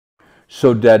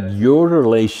so that your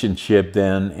relationship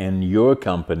then in your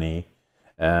company,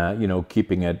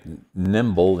 keeping it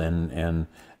nimble and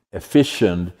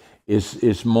efficient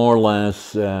is more or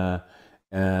less,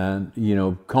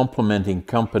 complementing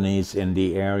companies in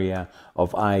the area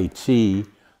of IT,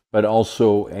 but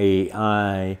also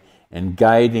AI, and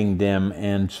guiding them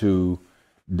into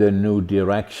the new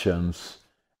directions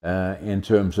in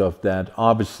terms of that.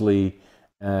 Obviously,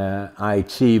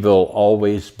 IT will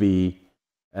always be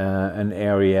an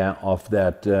area of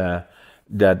that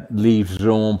leaves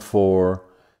room for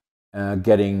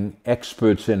getting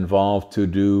experts involved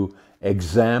to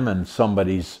examine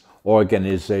somebody's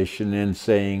organization and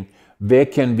saying where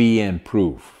can we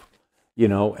improve,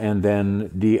 and then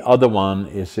the other one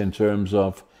is in terms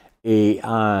of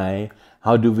AI.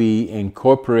 How do we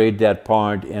incorporate that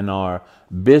part in our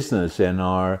business and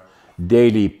our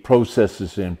daily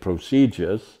processes and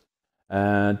procedures?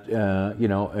 And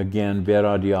again, where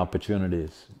are the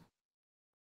opportunities?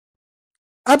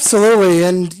 Absolutely,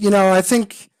 and I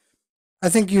think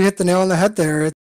you hit the nail on the head there.